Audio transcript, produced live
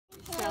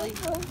Shelly?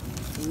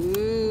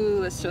 Ooh,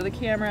 let's show the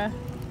camera.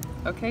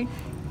 Okay.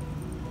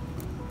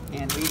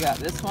 And we got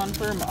this one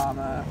for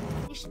Mama.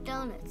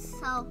 Donuts.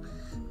 So,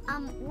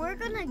 we're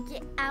gonna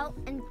get out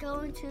and go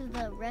into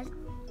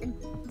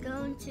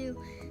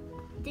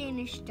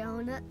Danish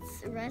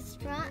Donuts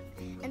restaurant,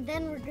 and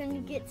then we're gonna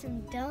get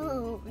some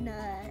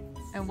donuts.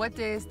 And what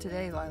day is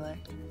today, Lila?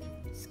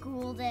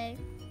 School day.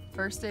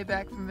 First day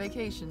back from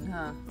vacation,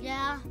 huh?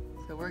 Yeah.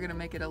 So we're gonna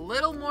make it a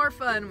little more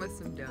fun with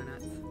some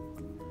donuts.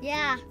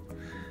 Yeah.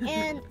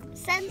 And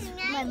since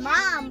my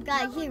mom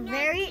got here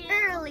very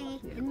early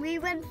and we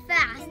went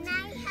fast,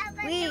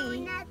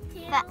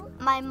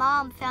 my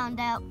mom found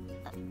out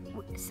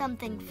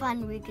something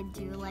fun we could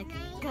do, like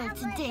go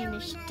to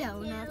Danish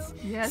Donuts.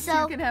 Yes,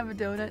 so, you can have a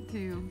donut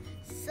too.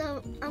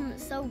 So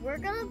we're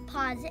gonna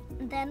pause it,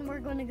 and then we're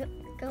gonna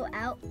go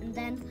out, and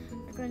then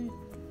we're gonna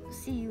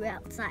see you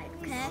outside.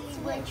 Okay?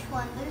 Which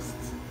one?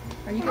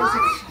 Are you guys?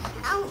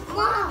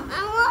 Mom,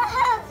 I want to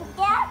have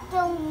that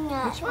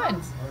donut. Which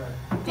one?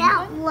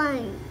 That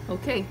one.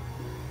 Okay.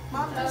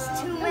 Mom, there's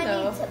too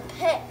many to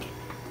pick.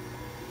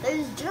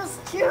 There's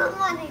just too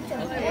many to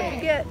pick. What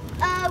you get?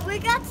 We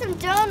got some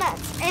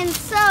donuts, and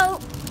so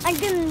I'm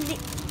gonna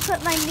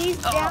put my knees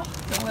down.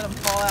 Don't let them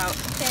fall out.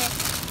 Okay.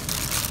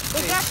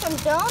 We got some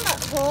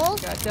donut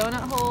holes. Got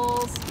donut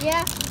holes.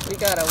 Yeah. We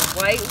got a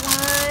white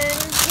one.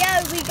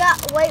 Yeah, we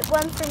got a white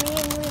one for me,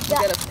 and we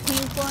got a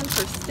pink one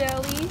for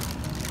Stelly.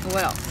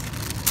 What else?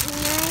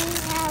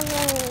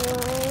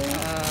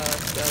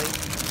 Stelly.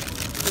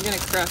 We're gonna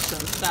crush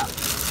them. Stop.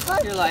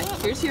 Your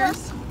life. Here's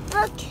yours.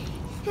 Look.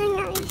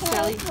 Here's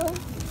Stelly.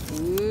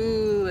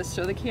 Ooh, let's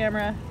show the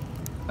camera.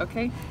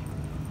 Okay.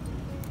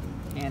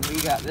 And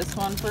we got this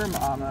one for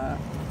Mama.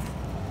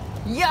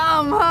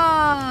 Yum,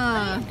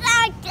 huh?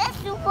 I like this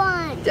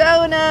one.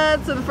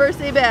 Donuts on the first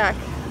day back.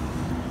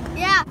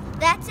 Yeah,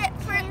 that's it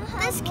for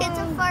this Kids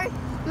and Fart.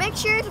 Make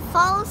sure to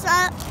follow us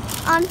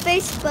on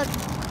Facebook.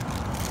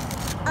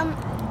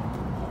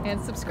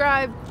 And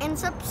subscribe. And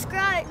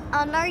subscribe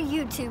on our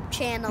YouTube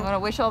channel. You want to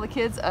wish all the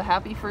kids a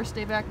happy first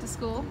day back to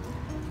school?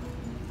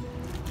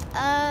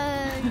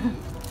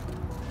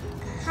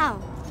 How?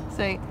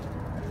 Say,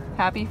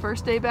 happy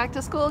first day back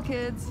to school,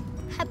 kids.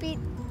 Happy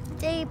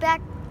day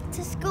back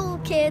to school,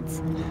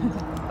 kids.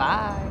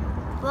 Bye.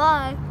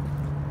 Bye.